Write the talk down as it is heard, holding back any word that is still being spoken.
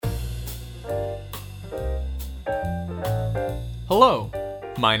Hello,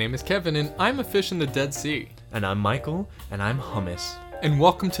 my name is Kevin and I'm a fish in the Dead Sea. And I'm Michael, and I'm hummus. And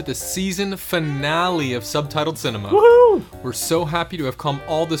welcome to the season finale of Subtitled Cinema. Woohoo! We're so happy to have come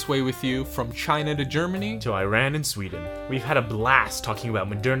all this way with you from China to Germany. To Iran and Sweden. We've had a blast talking about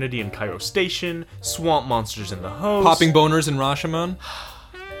modernity in Cairo Station, swamp monsters in the host, Popping boners in Rashomon.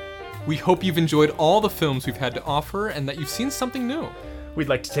 We hope you've enjoyed all the films we've had to offer and that you've seen something new. We'd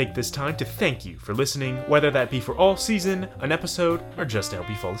like to take this time to thank you for listening, whether that be for all season, an episode, or just to help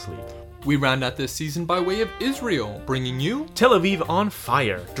you fall asleep. We round out this season by way of Israel, bringing you Tel Aviv on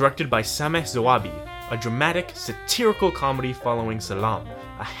Fire, directed by Sameh Zawabi, a dramatic, satirical comedy following Salam,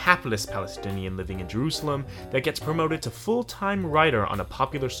 a hapless Palestinian living in Jerusalem that gets promoted to full-time writer on a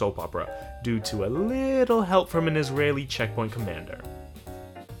popular soap opera due to a little help from an Israeli checkpoint commander.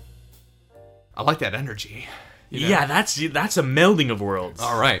 I like that energy. You know? Yeah, that's a melding of worlds.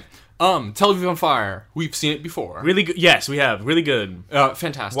 All right. Tel Aviv on Fire. We've seen it before. Really good. Yes, we have. Really good.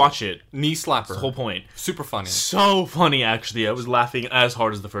 Fantastic. Watch it. Knee slapper. That's the whole point. Super funny. So funny, actually. I was laughing as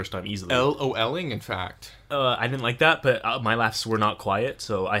hard as the first time, easily. LOLing, in fact. I didn't like that, but my laughs were not quiet,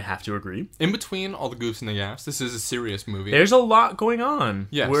 so I have to agree. In between all the goofs and the gaffs, this is a serious movie. There's a lot going on.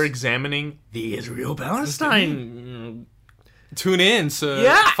 Yes. We're examining the Israel-Palestine. Tune in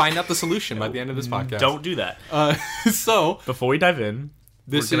to find out the solution by the end of this podcast. Don't do that. So, Before we dive in,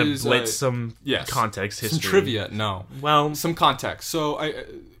 we're going to blitz some context, history. Some trivia, no. Well, some context. So,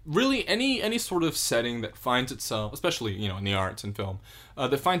 really, any sort of setting that finds itself, especially, in the arts and film,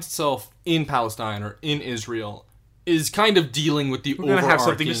 that finds itself in Palestine or in Israel is kind of dealing with the overarching, have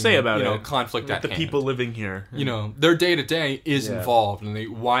something to say about it. Conflict at the hand. people living here. Their day-to-day is involved in a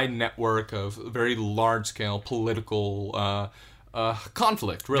wide network of very large-scale political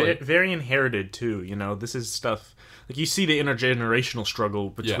conflict, really. Very inherited, too. This is stuff... Like, you see the intergenerational struggle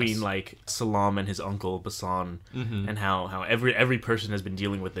between, like, Salam and his uncle, Bassan, and how every person has been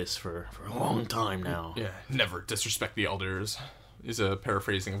dealing with this for a long time now. Yeah, never disrespect the elders is a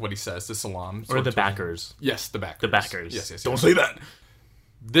paraphrasing of what he says to Salam. Or the backers. Yes, the backers. The backers. Yes. Don't say that!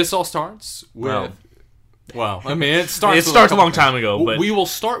 This all starts with... Well, I mean, it starts a long time ago, but... We will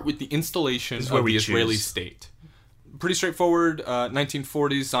start with the installation of the Israeli state. Pretty straightforward.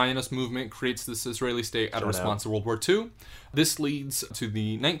 1940s Zionist movement creates this Israeli state out of response to World War II. This leads to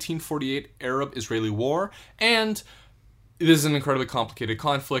the 1948 Arab-Israeli War, and it is an incredibly complicated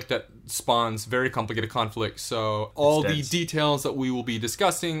conflict that spawns very complicated conflict. So all the details that we will be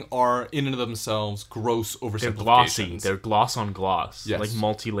discussing are in and of themselves gross oversimplifications. They're glossy. They're gloss on gloss. Yes. Like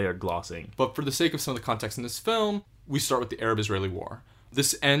multi-layered glossing. But for the sake of some of the context in this film, we start with the Arab-Israeli War.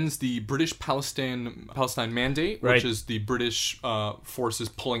 This ends the British-Palestine Mandate, which is the British forces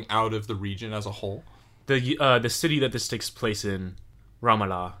pulling out of the region as a whole. The city that this takes place in,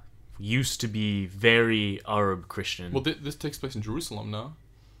 Ramallah, used to be very Arab Christian. Well, this takes place in Jerusalem, no?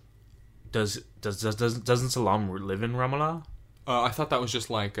 Doesn't Salam live in Ramallah? I thought that was just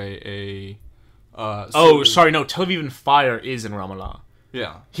like a sorry, no. Tel Aviv on Fire is in Ramallah.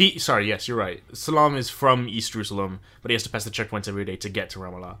 Yeah. Yes, you're right. Salam is from East Jerusalem, but he has to pass the checkpoints every day to get to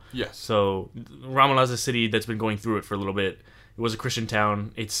Ramallah. Yes. So Ramallah is a city that's been going through it for a little bit. It was a Christian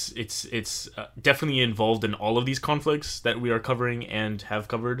town. It's definitely involved in all of these conflicts that we are covering and have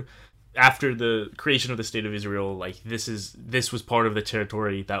covered. After the creation of the State of Israel, like this was part of the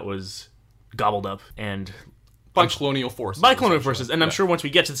territory that was gobbled up and by colonial forces. And I'm sure once we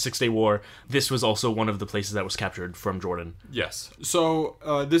get to the 6 Day War, this was also one of the places that was captured from Jordan. Yes. So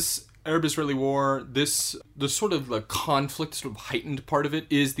this Arab-Israeli War, the sort of the conflict, sort of heightened part of it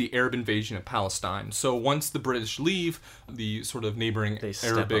is the Arab invasion of Palestine. So once the British leave the sort of neighboring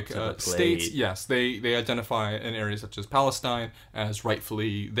Arabic states, yes, they identify an area such as Palestine as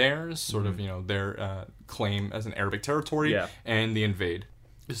rightfully theirs, sort of their claim as an Arabic territory, and they invade.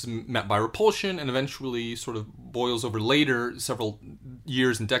 This is met by repulsion and eventually sort of boils over later, several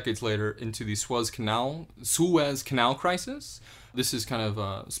years and decades later, into the Suez Canal crisis. This is kind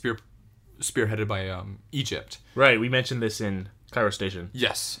of spearheaded by Egypt. Right, we mentioned this in Cairo Station.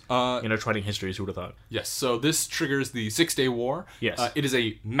 Yes. Intertwining histories, who would have thought? Yes, so this triggers the 6 Day War. Yes. It is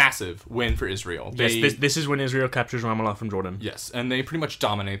a massive win for Israel. This is when Israel captures Ramallah from Jordan. Yes, and they pretty much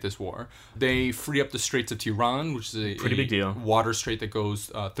dominate this war. They free up the Straits of Tiran, which is a pretty big deal. Water strait that goes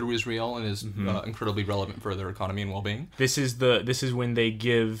through Israel and is incredibly relevant for their economy and well-being. This is when they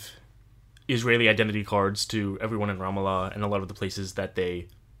give Israeli identity cards to everyone in Ramallah and a lot of the places that they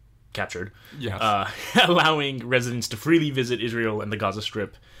captured, allowing residents to freely visit Israel and the Gaza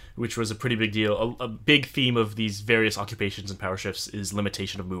Strip, which was a pretty big deal. A big theme of these various occupations and power shifts is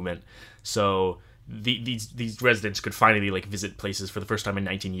limitation of movement. So these residents could finally visit places for the first time in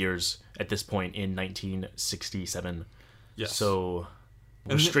 19 years at this point in 1967. Yes. So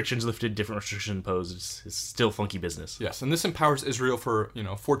restrictions lifted, different restrictions imposed. It's still funky business. Yes, and this empowers Israel for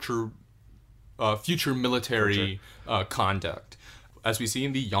future military conduct, as we see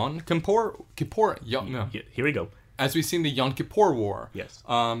in the Yom Kippur. Here we go. As we see in the Yom Kippur War. Yes.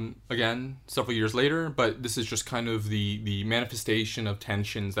 Again, several years later, but this is just kind of the manifestation of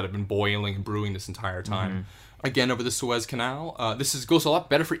tensions that have been boiling and brewing this entire time. Mm-hmm. Again, over the Suez Canal, goes a lot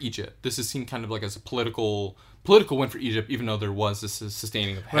better for Egypt. This is seen kind of like as a political win for Egypt, even though there was this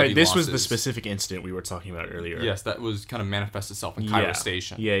sustaining of heavy This losses. was the specific incident we were talking about earlier. Yes, that was kind of manifest itself in Cairo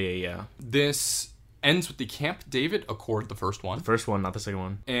Station. Yeah. This ends with the Camp David Accord, the first one. The first one, not the second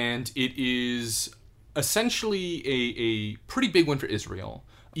one. And it is essentially a pretty big win for Israel.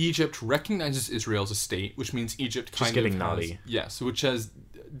 Egypt recognizes Israel as a state, which means Egypt just getting naughty. Yes, which has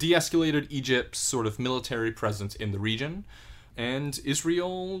de-escalated Egypt's sort of military presence in the region, and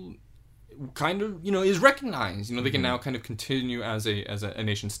Israel kind of is recognized. They can now kind of continue as a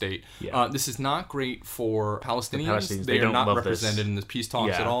nation state. Yeah. This is not great for Palestinians. They are not represented in the peace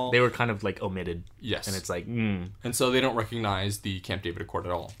talks at all. They were kind of like omitted. Yes, and it's like and so they don't recognize the Camp David Accord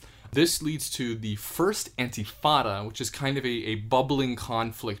at all. This leads to the first Intifada, which is kind of a bubbling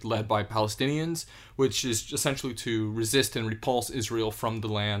conflict led by Palestinians, which is essentially to resist and repulse Israel from the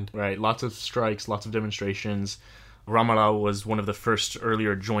land. Right, lots of strikes, lots of demonstrations. Ramallah was one of the first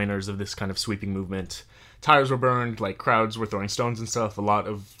earlier joiners of this kind of sweeping movement. Tires were burned, like crowds were throwing stones and stuff. A lot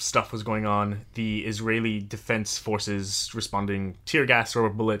of stuff was going on. The Israeli defense forces responding tear gas or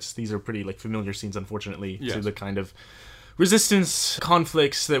bullets. These are pretty familiar scenes, unfortunately, to the kind of resistance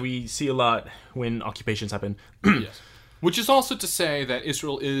conflicts that we see a lot when occupations happen. Yes. Which is also to say that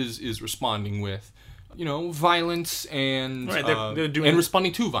Israel is responding with, violence and they're doing, and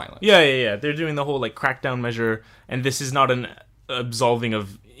responding to violence. Yeah. They're doing the whole crackdown measure, and this is not an absolving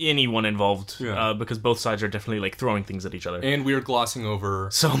of anyone involved because both sides are definitely throwing things at each other. And we're glossing over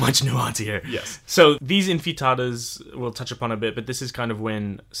so much nuance here. Yes. So these intifadas we'll touch upon a bit, but this is kind of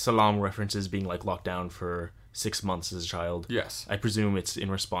when Salam references being locked down for 6 months as a child. Yes. I presume it's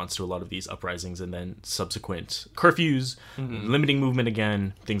in response to a lot of these uprisings and then subsequent curfews, limiting movement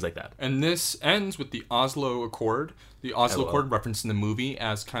again, things like that. And this ends with the Oslo Accord. The Oslo Accord referenced in the movie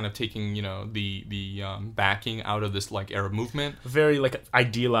as kind of taking, the backing out of this Arab movement. A very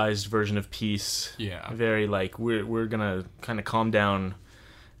idealized version of peace. Yeah. Very we're gonna kind of calm down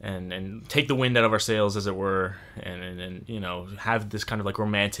and take the wind out of our sails, as it were, and have this kind of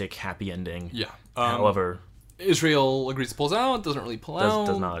romantic happy ending. Yeah. However, Israel agrees to pull out, doesn't really pull out.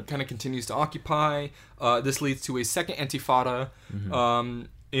 Does not. Kind of continues to occupy. This leads to a second Intifada,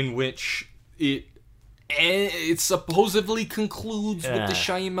 in which it supposedly concludes with the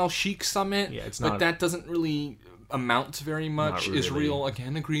Sharm el-Sheikh summit. Yeah, but that doesn't really amount to very much. Really. Israel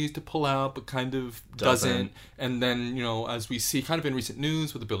again agrees to pull out, but kind of doesn't. And then as we see kind of in recent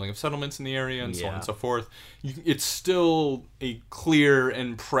news with the building of settlements in the area and so on and so forth, it's still a clear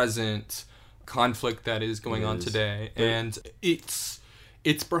and present conflict that is going on today, and it's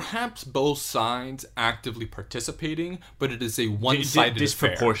perhaps both sides actively participating, but it is a one-sided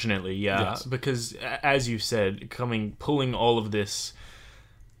disproportionately affair. Because as you said, pulling all of this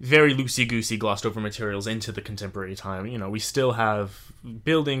very loosey-goosey, glossed over materials into the contemporary time, we still have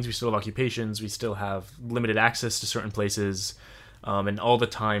buildings, we still have occupations, we still have limited access to certain places. And all the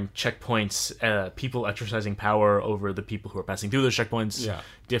time, checkpoints, people exercising power over the people who are passing through those checkpoints,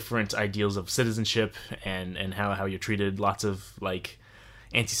 different ideals of citizenship and how you're treated, lots of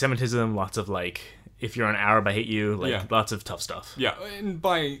anti-Semitism, lots of if you're an Arab, I hate you, lots of tough stuff. Yeah, and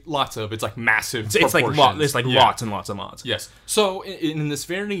by lots of, it's massive it's proportions. Lots and lots and lots. Yes. So in this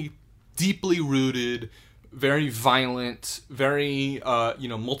very deeply rooted, very violent, very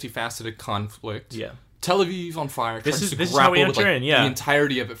multifaceted conflict. Yeah. Tel Aviv on Fire this is how we enter in, the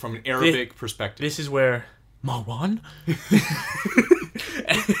entirety of it from an Arabic perspective. This is where Marwan?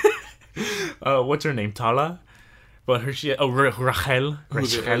 What's her name? Tala? But Rachel.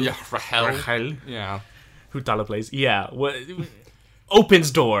 Rachel. Yeah. Who Tala plays. Yeah. What...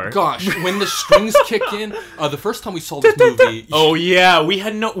 opens door. Gosh, when the strings kick in, the first time we saw this movie... Oh, yeah.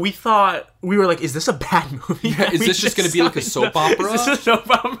 We thought... We were like, is this a bad movie? Yeah, is this just going to be a soap opera? Is this a soap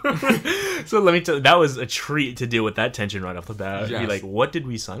opera? So let me tell you, that was a treat to deal with that tension right off the bat. Yes. Be like, what did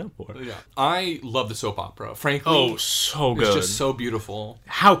we sign up for? Yeah. I love the soap opera. Frankly, oh, so good. It's just so beautiful.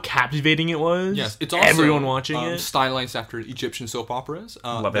 How captivating it was. Yes, it's also everyone watching it. Stylized after Egyptian soap operas.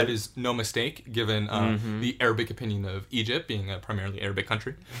 Love that it. is no mistake, given the Arabic opinion of Egypt being a primarily Arabic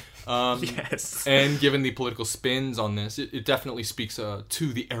country. Yes. And given the political spins on this, it definitely speaks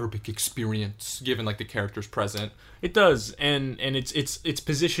to the Arabic experience, given the characters present. It does, and it's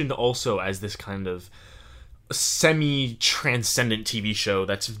positioned also as this kind of semi-transcendent TV show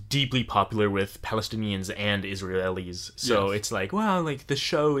that's deeply popular with Palestinians and Israelis. So it's like, wow, like the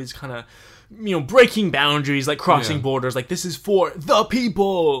show is kind of, breaking boundaries, like crossing borders, like this is for the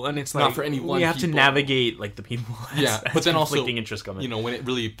people, and it's like not for any one we have people. To navigate like the people. But then also interests come in. When it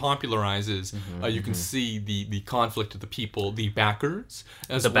really popularizes, you can see the conflict of the people, the backers,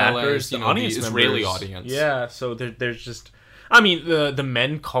 as well as the audience, the Israeli audience. Yeah, so there's just, I mean, the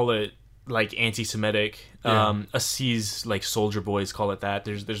men call it like anti-Semitic. Aziz, like Soldier Boys call it that.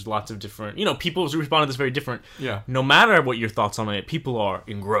 There's lots of different, people respond to this very different. Yeah. No matter what your thoughts on it, people are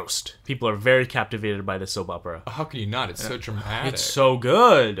engrossed. People are very captivated by this soap opera. How can you not? It's so dramatic. It's so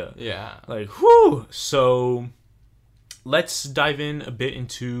good. Yeah. Like, whew. So let's dive in a bit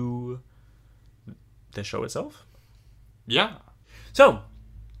into the show itself. Yeah. So,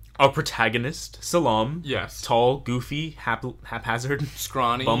 our protagonist, Salam. Yes. Tall, goofy, haphazard,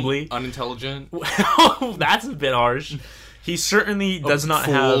 scrawny, bumbly, unintelligent. That's a bit harsh. He certainly does not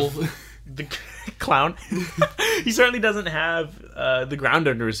have the clown. He certainly doesn't have the ground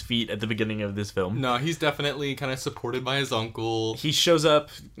under his feet at the beginning of this film. No, he's definitely kind of supported by his uncle. He shows up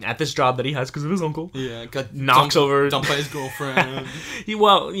at this job that he has because of his uncle. Yeah, got dumped by his girlfriend.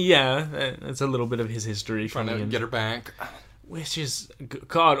 It's a little bit of his history. Trying to get her back. Which is,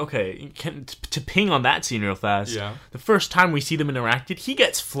 God, okay, to ping on that scene real fast. Yeah. The first time we see them interacted, he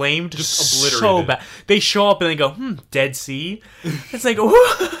gets flamed just obliterated. So bad. They show up and they go, Dead Sea. It's like,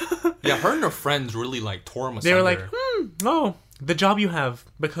 yeah, her and her friends really, like, tore him asunder. They were like, the job you have,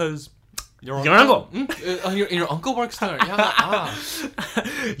 because your uncle. Your uncle works there. Yeah.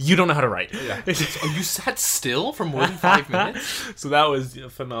 You don't know how to write. Yeah. So you sat still for more than 5 minutes? So that was a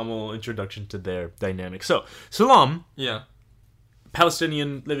phenomenal introduction to their dynamic. So, Salam. Yeah.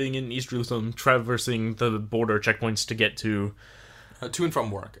 Palestinian living in East Jerusalem, traversing the border checkpoints to get to and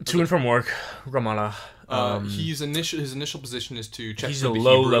from work. Ramallah. His initial position is to check. He's a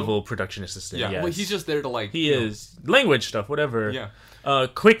low-level production assistant. Yeah, yes. Well, he's just there to is language stuff, whatever. Yeah.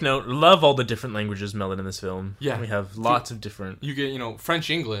 Quick note: love all the different languages melded in this film. Yeah, we have lots of different. You get French,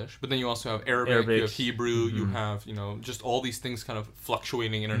 English, but then you also have Arabic. You have Hebrew. Mm-hmm. You have just all these things kind of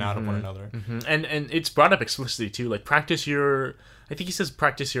fluctuating in and out of one another. Mm-hmm. And it's brought up explicitly too. Like practice your. I think he says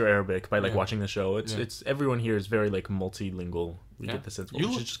practice your Arabic by watching the show. It's everyone here is very like multilingual. We get the sense, which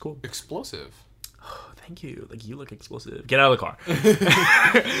is just cool. Explosive. Oh, thank you. Like you look explosive. Get out of the car.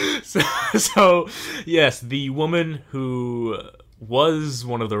 so yes, the woman who was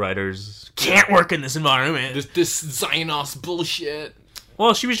one of the writers can't work in this environment. This Zionos bullshit.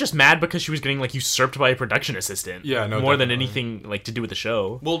 Well, she was just mad because she was getting like usurped by a production assistant. Yeah, no, more than anything like to do with the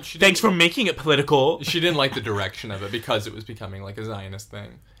show. Well, thanks for making it political. She didn't like the direction of it because it was becoming like a Zionist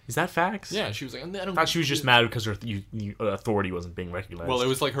thing. Is that facts? Yeah, she was like, I thought she was just mad because her authority wasn't being recognized. Well, it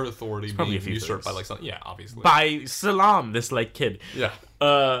was like her authority being usurped by like something. Yeah, obviously. By Salam, this like kid. Yeah.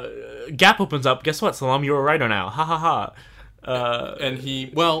 Gap opens up. Guess what, Salam? You're a writer now. Ha ha ha. And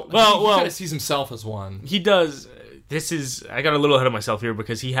he kind of sees himself as one. He does. I got a little ahead of myself here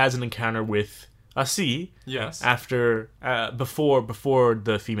because he has an encounter with Asi. Yes. After, before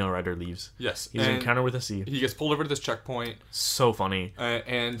the female writer leaves. Yes. He has an encounter with Asi. He gets pulled over to this checkpoint. So funny.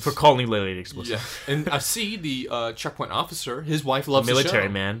 And for calling the lady explosive. Yeah. And Asi, the checkpoint officer, his wife loves the show. Military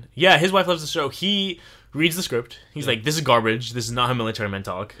man. Yeah, his wife loves the show. He reads the script. He's like, this is garbage. This is not how military men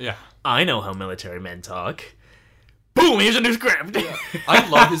talk. Yeah. I know how military men talk. Boom, here's a new script. Yeah. I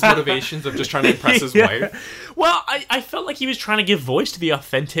love his motivations of just trying to impress his wife. Well, I felt like he was trying to give voice to the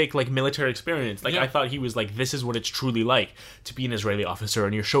authentic like military experience. Like I thought he was like, this is what it's truly like to be an Israeli officer,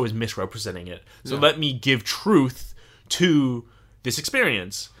 and your show is misrepresenting it. So let me give truth to this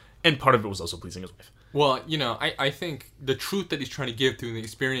experience. And part of it was also pleasing his wife. Well, I think the truth that he's trying to give through the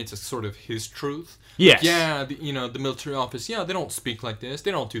experience is sort of his truth. Yes. Yeah, the military office, they don't speak like this.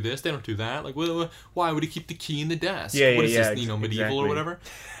 They don't do this. They don't do that. Like, why would he keep the key in the desk? What is this, medieval exactly. or whatever?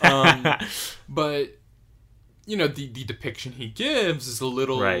 But, the depiction he gives is a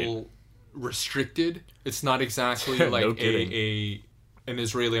little restricted. It's not exactly like an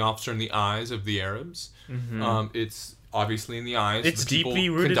Israeli officer in the eyes of the Arabs. Mm-hmm. It's obviously in the eyes it's of the people deeply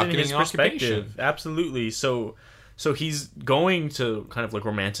rooted in his perspective. Occupation. Absolutely. So he's going to kind of like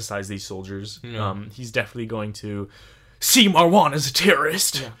romanticize these soldiers. Yeah. He's definitely going to see Marwan as a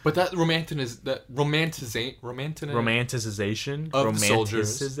terrorist. Yeah. But that romanticization of the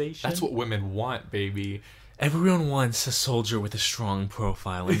soldiers. That's what women want, baby. Everyone wants a soldier with a strong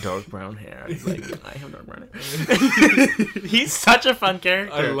profile and dark brown hair. He's like, I have dark brown hair. He's such a fun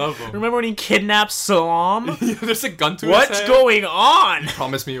character. I love him. Remember when he kidnaps Salam? There's a gun to What's his head. Going on?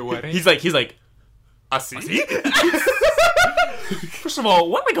 Promise me a wedding. He's like, Asi? First of all,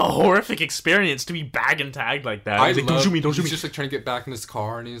 what like a horrific experience to be bag and tagged like that. He's like, don't shoot me, don't shoot me. He's just like trying to get back in his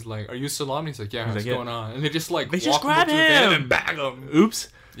car, and he's like, "Are you Salam?" And he's like, "Yeah, what's going on?" And they just like grab him and bag him. Oops.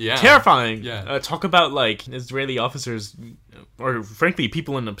 Yeah. Terrifying. Yeah. Talk about like Israeli officers, or frankly,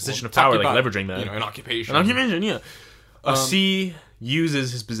 people in a position of power, like leveraging that. An occupation. An occupation, yeah. Asi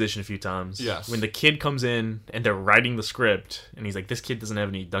uses his position a few times. Yes. When the kid comes in and they're writing the script, and he's like, "This kid doesn't have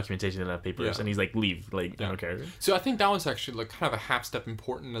any documentation in that papers," and he's like, "Leave, like I don't care." So I think that was actually like kind of a half step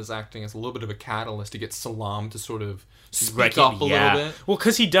important as acting as a little bit of a catalyst to get Salam to sort of speak up a little bit. Well,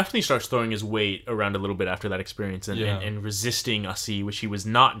 because he definitely starts throwing his weight around a little bit after that experience and resisting Asi, which he was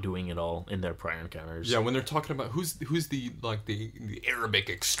not doing at all in their prior encounters. Yeah, when they're talking about who's the Arabic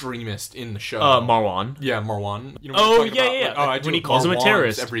extremist in the show. Marwan. Yeah, Marwan. You know, oh yeah. Like, when he calls him a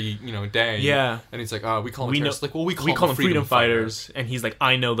terrorist every day. Yeah, and he's like, we call him terrorists. Like, well, we call them freedom fighters, and he's like,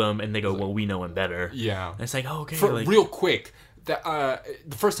 I know them, and they go, well, we know him better. Yeah, and it's like, oh, okay. Real quick.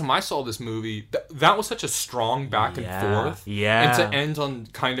 The first time I saw this movie, that was such a strong back and forth. Yeah. And to end on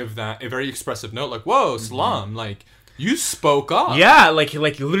kind of a very expressive note, like, whoa, Salam, like, you spoke up. Yeah, like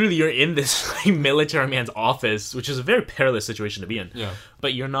literally you're in this like, military man's office, which is a very perilous situation to be in. Yeah.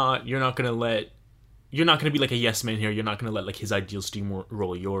 But you're not gonna be like a yes man here. You're not gonna let like his ideals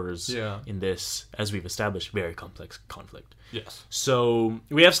steamroll yours. Yeah. In this, as we've established, very complex conflict. Yes. So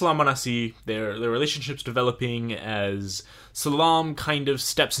we have Salam and Asi. Their relationship's developing as Salam kind of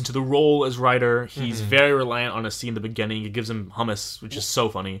steps into the role as writer. He's very reliant on Asi in the beginning. He gives him hummus, which is so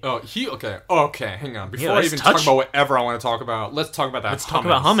funny. Oh, okay. Hang on. Before I even talk about whatever I want to talk about, let's talk about that. Let's talk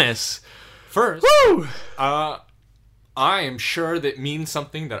about hummus first. Woo! I am sure that means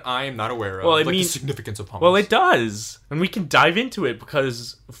something that I am not aware of. Well, the significance of hummus. Well, it does. And we can dive into it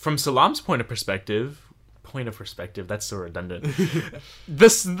because from Salam's point of perspective, that's so redundant. The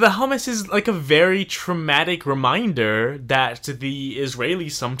hummus is like a very traumatic reminder that the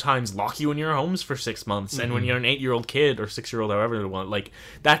Israelis sometimes lock you in your homes for 6 months. And when you're an 8-year-old kid or 6-year-old, however they want, like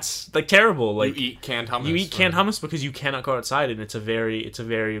that's like terrible. Like you eat canned hummus. You eat canned hummus because you cannot go outside, and it's a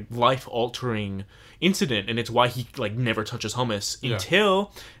very life-altering incident, and it's why he like never touches hummus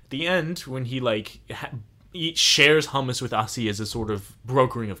until the end when he like he shares hummus with Asi as a sort of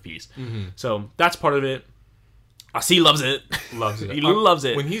brokering of peace. So that's part of it. Asi loves it. He loves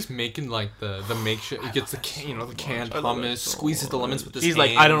it. When he's making like the makeshift, he gets the canned hummus, squeezes the lemons with his hands. He's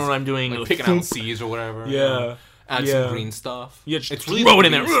like, I don't know what I'm doing. Like picking out seeds or whatever. Yeah. Add some green stuff. Yeah, just it's really throw it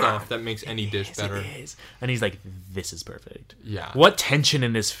in there. Stuff that makes any dish better. It is. And he's like, this is perfect. Yeah. What tension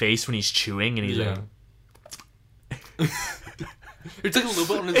in his face when he's chewing, and he's like. It's like a little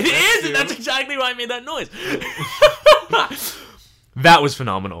bit on his It is, and that's exactly why I made that noise. That was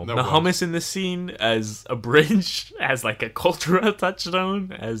phenomenal. The hummus in this scene as a bridge, as like a cultural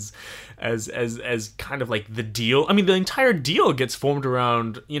touchstone, as kind of like the deal. I mean, the entire deal gets formed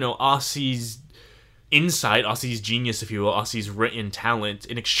around, Asi's insight, Asi's genius, if you will, Asi's written talent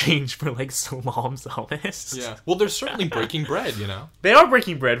in exchange for like Salam's hummus. Yeah. Well, they're certainly breaking bread, They are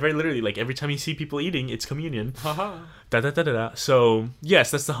breaking bread, very literally. Like every time you see people eating, it's communion. Haha. So,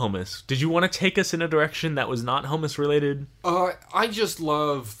 yes, that's the hummus. Did you want to take us in a direction that was not hummus related? I just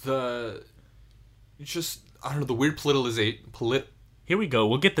love the weird politicization. Here we go.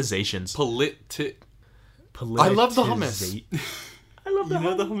 We'll get the zations. I love the hummus. I love the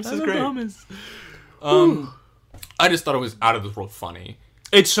hummus. The hummus is great. Hummus. I just thought it was out of this world funny.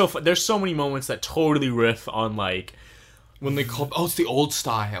 It's so fun. There's so many moments that totally riff on like when they call it's the old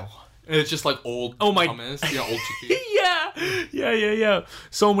style. And it's just like old hummus, old chicken. Yeah.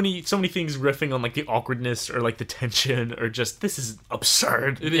 So many things riffing on like the awkwardness or like the tension or just this is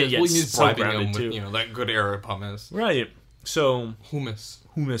absurd. It is. Well, he's bribing them with that good Arab hummus. Right. So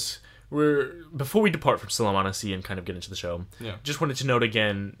hummus. Before we depart from Salam and Asi and kind of get into the show, just wanted to note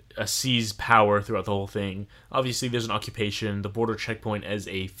again Asi's power throughout the whole thing. Obviously, there's an occupation. The border checkpoint as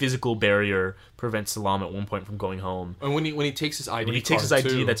a physical barrier prevents Salam at one point from going home. And when he takes his ID,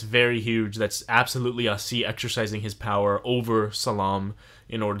 ID, that's very huge. That's absolutely Asi exercising his power over Salam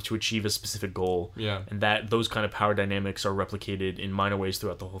in order to achieve a specific goal. Yeah. And those kind of power dynamics are replicated in minor ways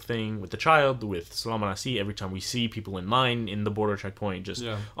throughout the whole thing with the child, with Salam and Asi. Every time we see people in line in the border checkpoint,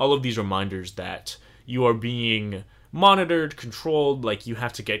 all of these reminders that you are being monitored, controlled, like you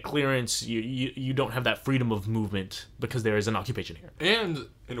have to get clearance, you don't have that freedom of movement because there is an occupation here. And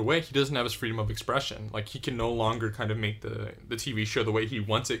in a way, he doesn't have his freedom of expression. Like he can no longer kind of make the TV show the way he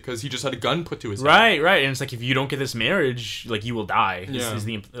wants it because he just had a gun put to his head. Right. And it's like if you don't get this marriage, like you will die. This is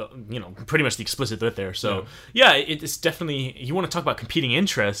the pretty much the explicit bit there. So it's definitely, you want to talk about competing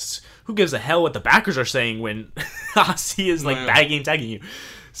interests. Who gives a hell what the backers are saying when Asi is like bagging and tagging you?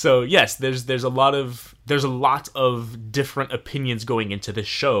 So yes, there's a lot of different opinions going into this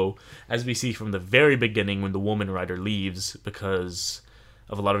show, as we see from the very beginning when the woman writer leaves because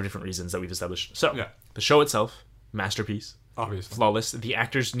of a lot of different reasons that we've established. So the show itself, masterpiece. Obviously. Flawless. The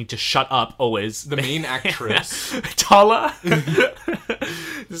actors need to shut up always. The main actress. Tala.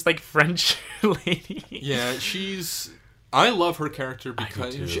 This like French lady. Yeah, I love her character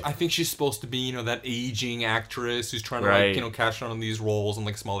because I think she's supposed to be, you know, that aging actress who's trying to like, you know, cash in on these roles in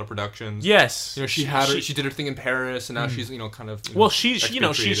like smaller productions. Yes. You know, she did her thing in Paris and now she's, you know, kind of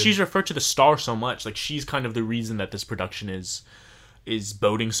she's referred to the star so much. Like she's kind of the reason that this production is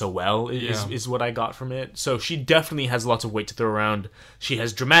boding so well is what I got from it. So she definitely has lots of weight to throw around. She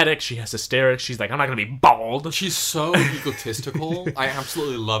has dramatic, she has hysterics. She's like, I'm not gonna be bald. She's so egotistical. I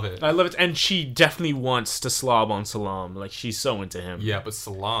absolutely love it. I love it, and she definitely wants to slob on Salam. Like she's so into him. Yeah, but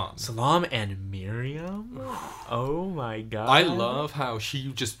Salam and Miriam. Oh my god! I love how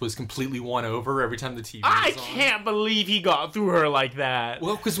she just was completely won over every time the TV. I can't believe he got through her like that.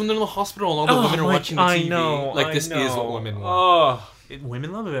 Well, because when they're in the hospital and all the women are watching the TV, this is what women want.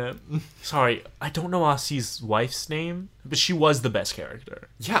 Women love it. Sorry, I don't know Asi's wife's name, but she was the best character.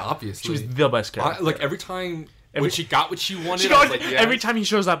 Yeah, obviously. She was the best character. Every time when she got what she wanted, every time he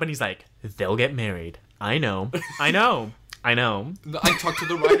shows up and he's like, they'll get married. I know. I talked to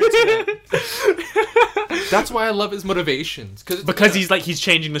the writer today. That's why I love his motivations. Because he's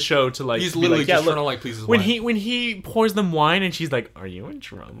changing the show to like... He's literally just trying to like please his wife. When he pours them wine and she's like, are you in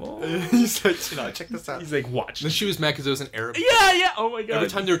trouble? He's like, check this out. He's like, watch. And she was mad because it was an Arab. Yeah. Oh my god. Every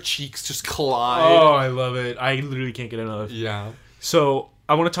time their cheeks just collide. Oh, I love it. I literally can't get enough. Yeah. So,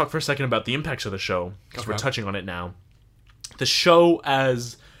 I want to talk for a second about the impacts of the show, because we're touching on it now. The show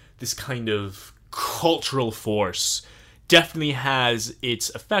as this kind of cultural force definitely has its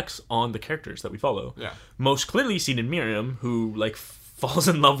effects on the characters that we follow. Yeah. Most clearly seen in Miriam, who like falls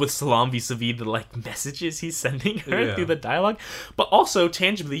in love with Salam vis-a-vis the like messages he's sending her through the dialogue, but also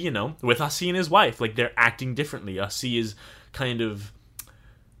tangibly, you know, with Asi and his wife, like they're acting differently. Asi is kind of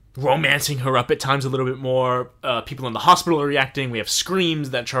romancing her up at times a little bit more. People in the hospital are reacting. We have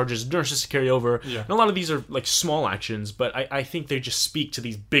screams that charges nurses to carry over. Yeah. And a lot of these are like small actions, but I think they just speak to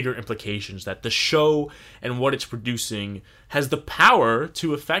these bigger implications that the show and what it's producing has the power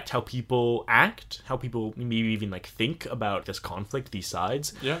to affect how people act, how people maybe even like think about this conflict, these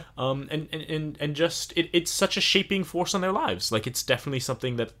sides. Yeah. And just it's such a shaping force on their lives. Like it's definitely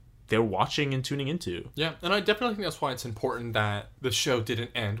something that they're watching and tuning into. Yeah, and I definitely think that's why it's important that the show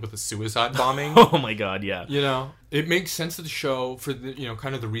didn't end with a suicide bombing. Oh my god, yeah. You know, it makes sense that the show, for the, you know,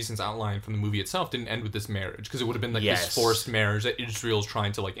 kind of the reasons outlined from the movie itself, didn't end with this marriage, because it would have been like this forced marriage that Israel's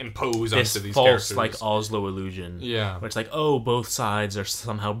trying to like impose onto these characters. This false like Oslo illusion. Yeah. Where it's like, oh, both sides are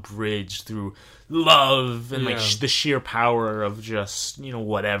somehow bridged through love and like the sheer power of just, you know,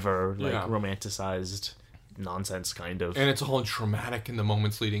 whatever, like romanticized nonsense kind of, and it's all dramatic in the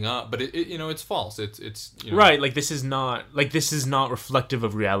moments leading up, but it you know, it's false. It's you know. Right, like this is not reflective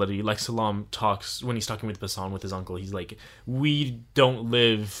of reality. Like Salam talks when he's talking with Bassan, with his uncle, he's like, we don't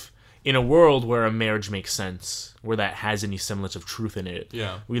live in a world where a marriage makes sense, where that has any semblance of truth in it.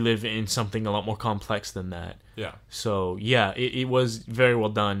 Yeah, we live in something a lot more complex than that. Yeah. So yeah, it was very well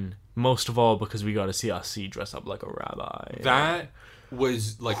done, most of all because we got to see Asi dress up like a rabbi. That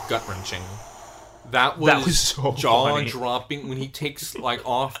was like gut-wrenching. That was so jaw-dropping when he takes like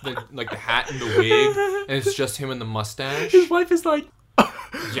off the like the hat and the wig, and it's just him and the mustache. His wife is like,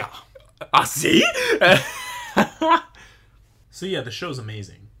 yeah, Asi. So yeah, the show's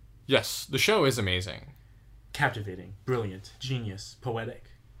amazing. Yes, the show is amazing, captivating, brilliant, genius, poetic.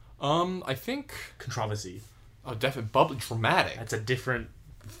 I think controversy. Oh, definitely dramatic. That's a different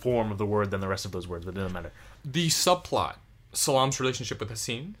form of the word than the rest of those words, but it doesn't matter. The subplot: Salam's relationship with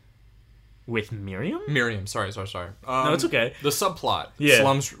Hassin. With Miriam? Miriam, sorry. No, it's okay. The subplot. Yeah.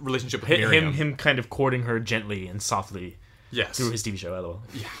 Salam's relationship with Miriam. Him kind of courting her gently and softly. Yes. Through his TV show, LOL.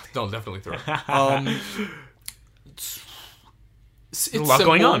 Yeah, no, definitely through it's a lot simple.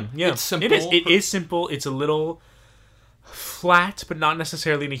 Going on. Yeah. It's simple. It is simple. It's a little flat, but not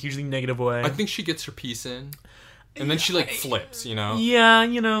necessarily in a hugely negative way. I think she gets her piece in. And then she, like, flips, you know? Yeah,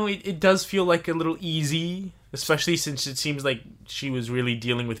 you know, it does feel like a little easy. Especially since it seems like she was really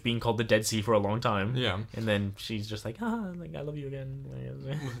dealing with being called the Dead Sea for a long time. Yeah. And then she's just like, like, I love you again.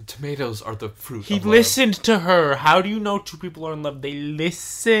 Tomatoes are the fruit He listened to her. How do you know two people are in love? They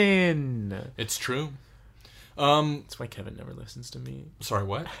listen. It's true. That's why Kevin never listens to me. Sorry,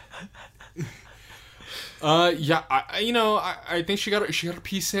 what? Yeah, I think she got her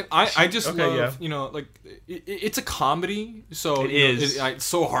piece in. I just love, like it's a comedy, so it's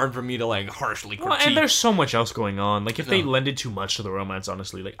so hard for me to like harshly critique. Well, and there's so much else going on. Like if they lended too much to the romance,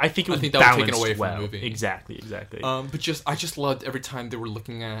 honestly, like I think it was that balanced was taken away well. from the movie. Exactly. But I just loved every time they were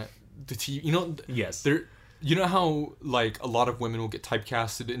looking at the TV. Yes. You know how like a lot of women will get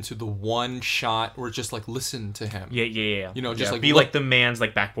typecasted into the one shot where just like listen to him. Yeah. Just like be like the man's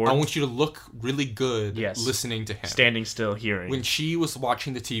like backboard. I want you to look really good listening to him. Standing still, hearing. When she was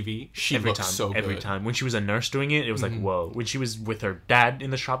watching the TV, she looked so good. Every time. When she was a nurse doing it, it was like, whoa. When she was with her dad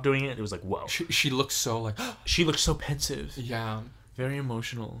in the shop doing it, it was like, whoa. She looked so like... she looked so pensive. Yeah. Very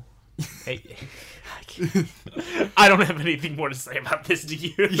emotional. I don't have anything more to say about this, do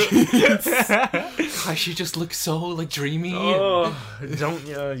you? Gosh, she just looks so like dreamy. Oh, don't.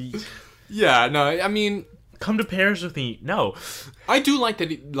 Yeah, no, I mean, come to Paris with me. No, I do like that.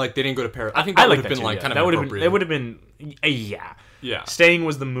 They didn't go to Paris. I think that would have been too, kind of appropriate. That would have been. Yeah. Staying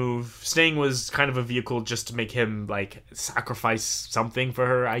was the move. Staying was kind of a vehicle just to make him like sacrifice something for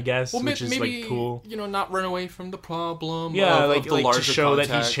her, I guess, which is maybe, like cool. Not run away from the problem. Yeah, of the larger to show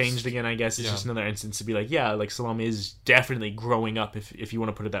context. that he's changed again. I guess it's just another instance to be like, yeah, like Salam is definitely growing up, if you want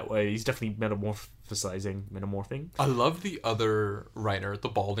to put it that way. He's definitely metamorphing. I love the other writer, the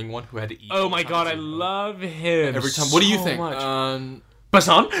balding one who had to eat. Oh my god, I love him every time. What do you think?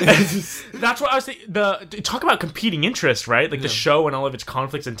 Bassan? That's what I was thinking. Talk about competing interest, right? Like the show and all of its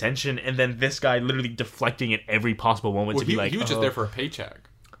conflicts and tension, and then this guy literally deflecting at every possible moment to be like, he was just there for a paycheck.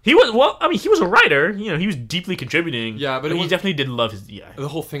 He was he was a writer. He was deeply contributing. Yeah, but he definitely did love his. Yeah, the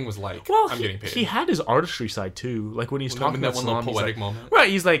whole thing was like, I'm getting paid. He had his artistry side too. Like when he's talking about that one little poetic moment. Right,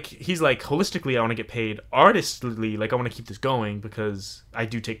 he's like holistically, I want to get paid. Artistly, like I want to keep this going because I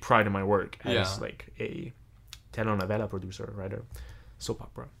do take pride in my work as like a telenovela producer, writer. Soap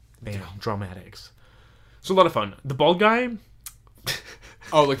opera. Bam. Dramatics. It's a lot of fun. The bald guy...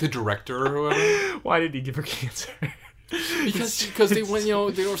 Oh, like the director or whoever? Why did he give her cancer? Because they went,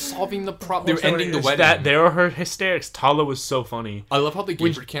 they were solving the problem. They were ending the wedding. There were her hysterics. Tala was so funny. I love how they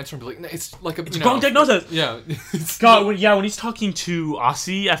gave her cancer and be like, it's like a... It's wrong diagnosis! Yeah. God, when he's talking to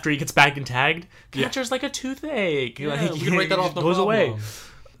Aussie after he gets bagged and tagged, cancer's like a toothache. Yeah, like, you can write that off, no goes problem. Away.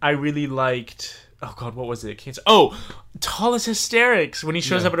 I really liked... Oh god, what was it? Cancer. Oh, Tala's hysterics when he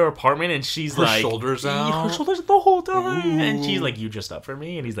shows up at her apartment and she's her like, shoulders out. Her shoulders the whole time, and she's like, "You just up for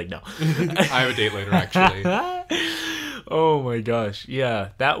me?" And he's like, "No." I have a date later, actually. Oh my gosh, yeah,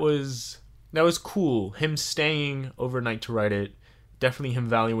 that was cool. Him staying overnight to write it, definitely him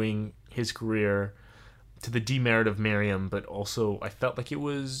valuing his career to the demerit of Miriam, but also I felt like it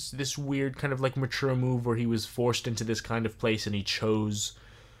was this weird kind of like mature move where he was forced into this kind of place and he chose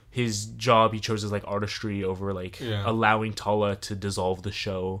his job, he chose his like artistry over like allowing Tala to dissolve the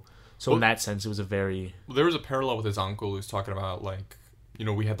show. So in that sense, it was a very... Well, there was a parallel with his uncle who's talking about like,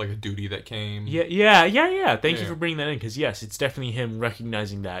 we had like a duty that came. Yeah. Thank you for bringing that in, because yes, it's definitely him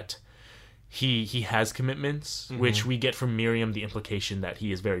recognizing that he has commitments, which we get from Miriam, the implication that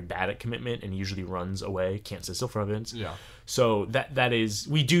he is very bad at commitment and usually runs away, can't sit still for evidence. Yeah. So that is...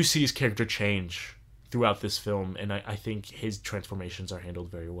 We do see his character change throughout this film, and I think his transformations are handled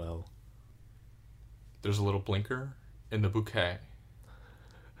very well. There's a little blinker in the bouquet.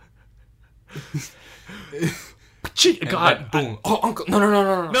 God, boom! Uncle! No!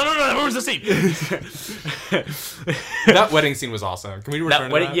 Where was the scene? That wedding scene was awesome. Can we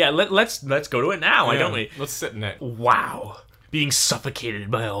return to that? Yeah, let's go to it now. Why don't we? Let's sit in it. Wow. Being suffocated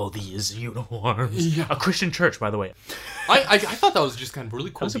by all these uniforms. Yeah. A Christian church, by the way. I thought that was just kind of really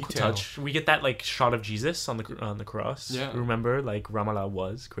cool. That was a cool touch. We get that like shot of Jesus on the cross. Yeah. Remember, like Ramallah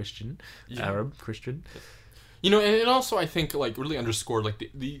was Christian, Arab Christian. And it also I think like really underscored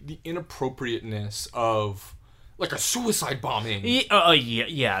like the inappropriateness of like a suicide bombing. Yeah. Like, you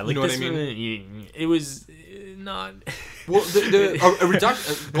know what I mean? It was not. Well,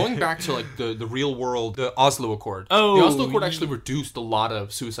 going back to like the real world, the Oslo Accord. Oh, the Oslo Accord actually reduced a lot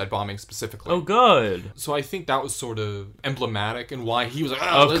of suicide bombing specifically. Oh, good. So I think that was sort of emblematic and why he was like,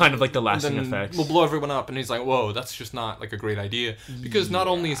 kind of like the lasting effects. We'll blow everyone up, and he's like, whoa, that's just not like a great idea, because not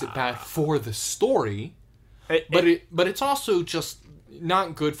only is it bad for the story, but it's also just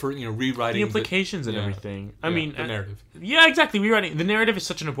not good for rewriting the implications and everything. I mean, the narrative. Yeah, exactly. Rewriting the narrative is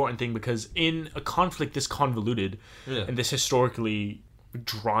such an important thing, because in a conflict this convoluted and this historically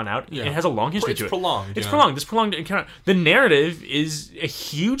drawn out, it has a long history to it. It's prolonged. This prolonged encounter. The narrative is a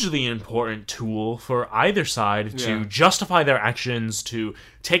hugely important tool for either side to justify their actions, to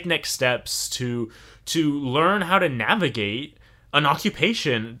take next steps, to learn how to navigate an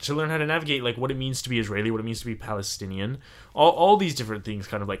occupation, to learn how to navigate like what it means to be Israeli, what it means to be Palestinian, all these different things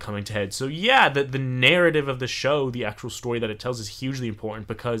kind of like coming to head. So yeah, the narrative of the show, the actual story that it tells, is hugely important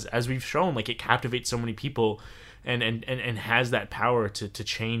because, as we've shown, like it captivates so many people and has that power to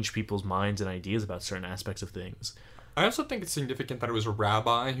change people's minds and ideas about certain aspects of things. I also think it's significant that it was a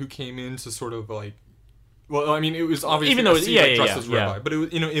rabbi who came in to sort of like, well, I mean, it was obviously even though dressed as rabbi, but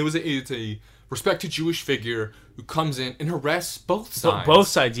it's a respected Jewish figure who comes in and arrests both sides. Both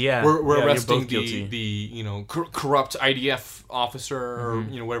sides, yeah. We're arresting the corrupt IDF officer, or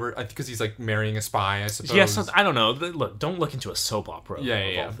whatever, because he's like marrying a spy, I suppose. Yeah, I don't know. Look, don't look into a soap opera.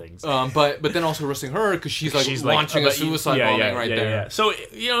 All things. But then also arresting her because she's launching a suicide bombing right there. Yeah. So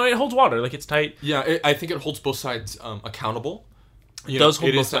it holds water, like it's tight. Yeah, I think it holds both sides accountable. It does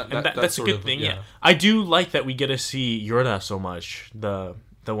hold both sides, and that's a good thing. Yeah, I do like that we get to see Yurda so much.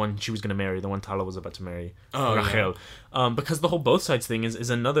 The one she was going to marry, the one Tala was about to marry, Rachel. Yeah. Because the whole both sides thing is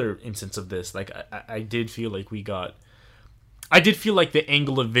another instance of this. Like, I did feel like I did feel like the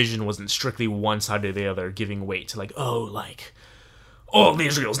angle of vision wasn't strictly one side or the other, giving weight to like, all the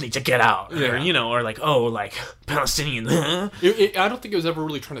Israels need to get out. Yeah. Or like, Palestinians. I don't think it was ever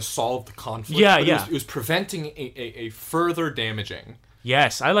really trying to solve the conflict. Yeah, It was preventing a further damaging.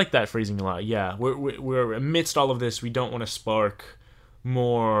 Yes, I like that phrasing a lot. Yeah, we're amidst all of this, we don't want to spark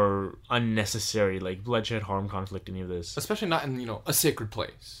more unnecessary like bloodshed, harm, conflict, any of this, especially not in a sacred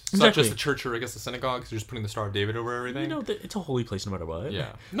place. It's not just the church or I guess the synagogue, because you're just putting the Star of David over everything. It's a holy place no matter what.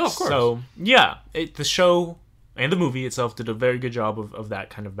 Yeah, no, of course. So yeah, the show and the movie itself did a very good job of that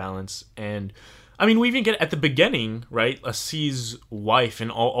kind of balance. And I mean, we even get at the beginning, right, Asie's wife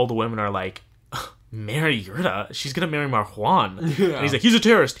and all the women are like, marry Yurda, she's gonna marry Marwan. And he's like, he's a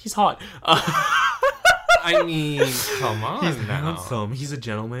terrorist, he's hot. I mean, come on. He's handsome. He's a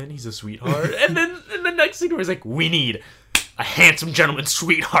gentleman. He's a sweetheart. And then in the next scene where he's like, we need a handsome gentleman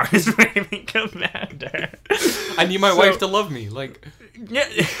sweetheart as Raven Commander. I need my wife to love me. Like, yeah.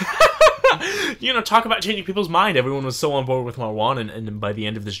 Talk about changing people's mind. Everyone was so on board with Marwan, and by the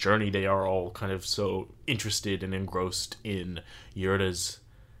end of this journey, they are all kind of so interested and engrossed in Yurda's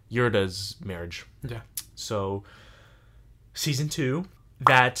marriage. Yeah. So, season 2,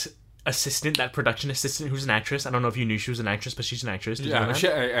 that production assistant who's an actress. I don't know if you knew she was an actress, but she's an actress. Did you know that?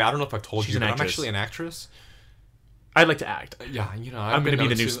 I don't know if I've told she's you, but I'm actually an actress. I'd like to act. Yeah, I'm going to be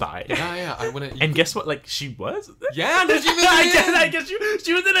the new spy. Yeah, I want to. And guess what? Like, she was. Yeah, did you? I guess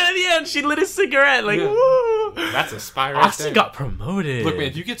she was in it at the end. She lit a cigarette. Like, woo. That's a spy right there. Asie got promoted. Look, man,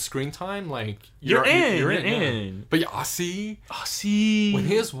 if you get screen time, like you're in. Yeah. But yeah, Asie, when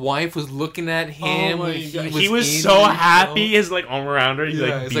his wife was looking at him, he was so happy. His like arm around her. He's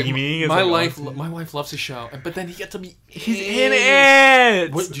like beaming. My wife loves the show, but then he gets to be. He's in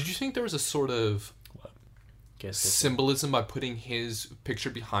it. What, did you think there was a sort of symbolism by putting his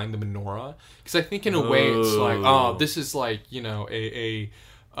picture behind the menorah? Because I think in a way it's like, this is like a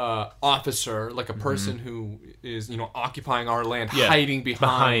officer, like a person who is occupying our land, hiding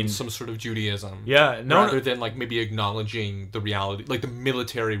behind some sort of Judaism, rather than like maybe acknowledging the reality, like the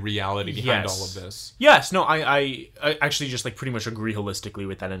military reality behind all of this. I actually just like pretty much agree holistically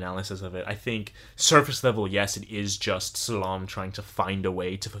with that analysis of it. I think surface level, yes, it is just Salam trying to find a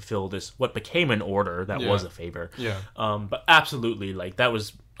way to fulfill this what became an order that was a favor. But absolutely, like that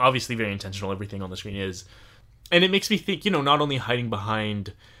was obviously very intentional. Everything on the screen is. And it makes me think, not only hiding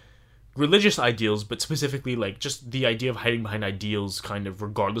behind religious ideals, but specifically, like, just the idea of hiding behind ideals kind of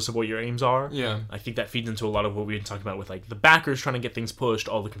regardless of what your aims are. Yeah. I think that feeds into a lot of what we've been talking about with, like, the backers trying to get things pushed,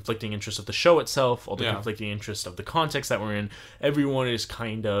 all the conflicting interests of the show itself, all the conflicting interests of the context that we're in. Everyone is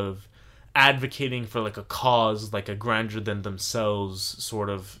kind of advocating for, like, a cause, like a grander than themselves sort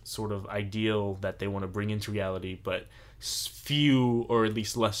of ideal that they want to bring into reality, but few, or at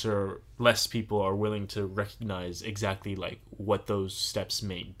least less people are willing to recognize exactly like what those steps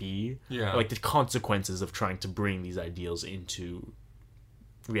may be, like the consequences of trying to bring these ideals into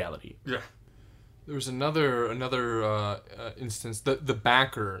reality. There was another instance, the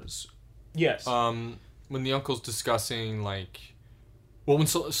backers, when the uncle's discussing like, well, when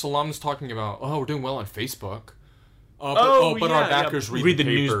Salam's talking about, we're doing well on Facebook, but our backers read the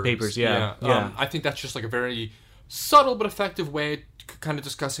newspapers. I think that's just like a very subtle but effective way kind of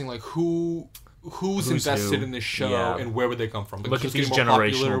discussing like who's invested in this show and where would they come from. Look at these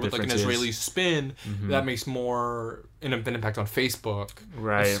generational with like an Israeli spin that makes more an impact on Facebook.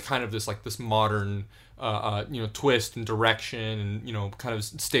 Right. It's kind of this modern twist and direction and kind of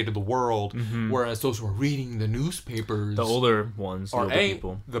state of the world. Whereas those who are reading the newspapers, the older ones,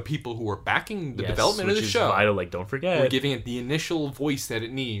 the people who are backing the development of the show. Vital, like don't forget. We're giving it the initial voice that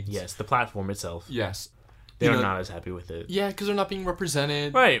it needs. Yes, the platform itself. Yes. they're not as happy with it. Yeah, because they're not being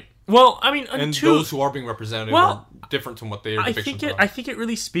represented. Right. Well, I mean, and those who are being represented are different from what they are. I think it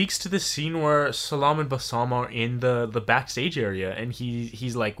really speaks to the scene where Salam and Bassam are in the backstage area, and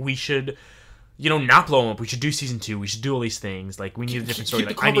he's like, we should, not blow him up. We should do season 2. We should do all these things. Like, we need a different story. Keep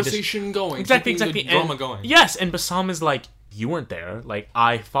the conversation going. Exactly. The drama going. Yes, and Bassam is like, you weren't there. Like,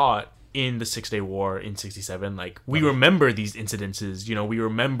 I fought in the 6-Day War in 1967. Like, we remember these incidences. We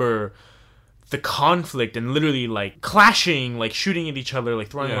remember the conflict and literally like clashing, like shooting at each other, like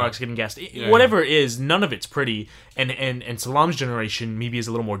throwing rocks, getting gassed, whatever it is. None of it's pretty. And Salam's generation maybe is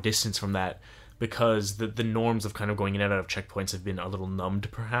a little more distant from that because the norms of kind of going in and out of checkpoints have been a little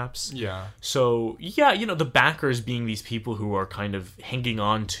numbed, perhaps. Yeah. So the backers being these people who are kind of hanging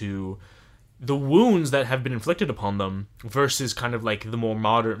on to the wounds that have been inflicted upon them versus kind of like the more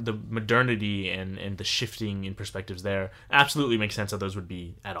modernity and the shifting in perspectives there absolutely makes sense that those would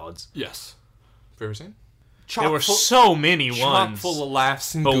be at odds. Yes. Favorite scene? There were so many ones. Chock full of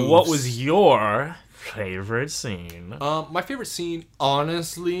laughs and goofs. What was your favorite scene? My favorite scene,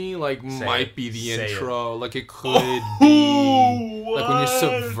 honestly, might be the intro. Like, it could be... Like, when you're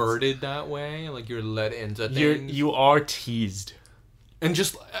subverted that way, like, you're led into things. You are teased. And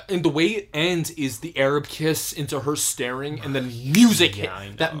the way it ends is the Arab kiss into her staring, and then music hit.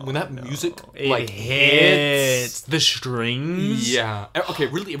 When that music hits the strings. Yeah. Okay.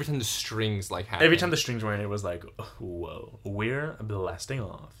 Really, every time the strings happen. Every time the strings were in, it was like, whoa, we're blasting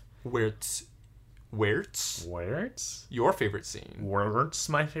off. Where's your favorite scene? Where's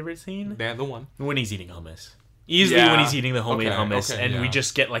my favorite scene? Yeah, the one when he's eating hummus. Easily when he's eating the homemade hummus, and we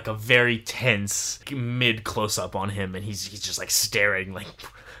just get like a very tense mid close up on him, and he's just like staring,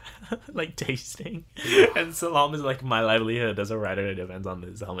 like tasting. And Salam is like, my livelihood as a writer depends on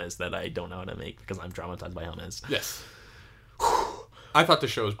this hummus that I don't know how to make because I'm traumatized by hummus. Yes. I thought the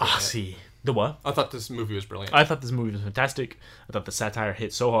show was brilliant. See. The what? I thought this movie was brilliant. I thought this movie was fantastic. I thought the satire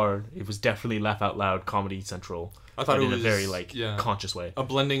hit so hard. It was definitely laugh out loud comedy central. I thought it was in a very conscious way. A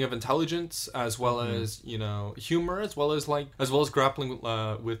blending of intelligence as well as humor, as well as grappling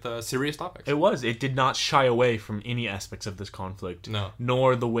with serious topics. It was. It did not shy away from any aspects of this conflict. No.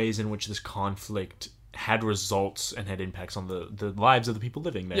 Nor the ways in which this conflict had results and had impacts on the lives of the people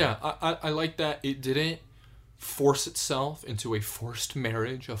living there. Yeah, I like that it didn't force itself into a forced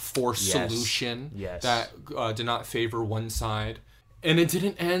marriage, a forced solution that did not favor one side. And it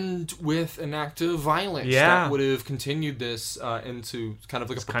didn't end with an act of violence that would have continued this into kind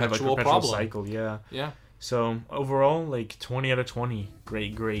of like a perpetual problem cycle. Yeah. So overall, 20 out of 20.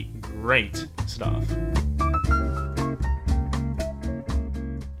 Great stuff.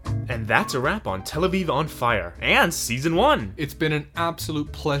 And that's a wrap on Tel Aviv on Fire and Season 1. It's been an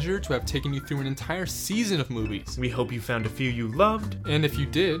absolute pleasure to have taken you through an entire season of movies. We hope you found a few you loved. And if you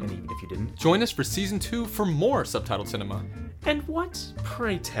did, and even if you didn't, join us for Season 2 for more subtitled cinema. And what,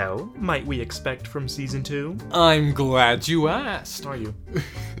 pray tell, might we expect from Season 2? I'm glad you asked. Are you?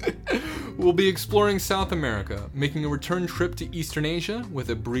 We'll be exploring South America, making a return trip to Eastern Asia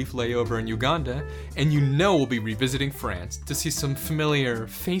with a brief layover in Uganda, and we'll be revisiting France to see some familiar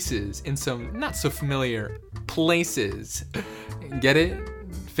faces in some not so familiar places. Get it?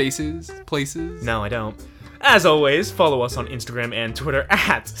 Faces? Places? No, I don't. As always, follow us on Instagram and Twitter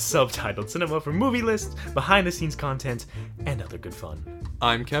at Subtitled Cinema for movie lists, behind-the-scenes content, and other good fun.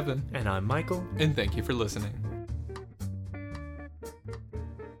 I'm Kevin. And I'm Michael. And thank you for listening.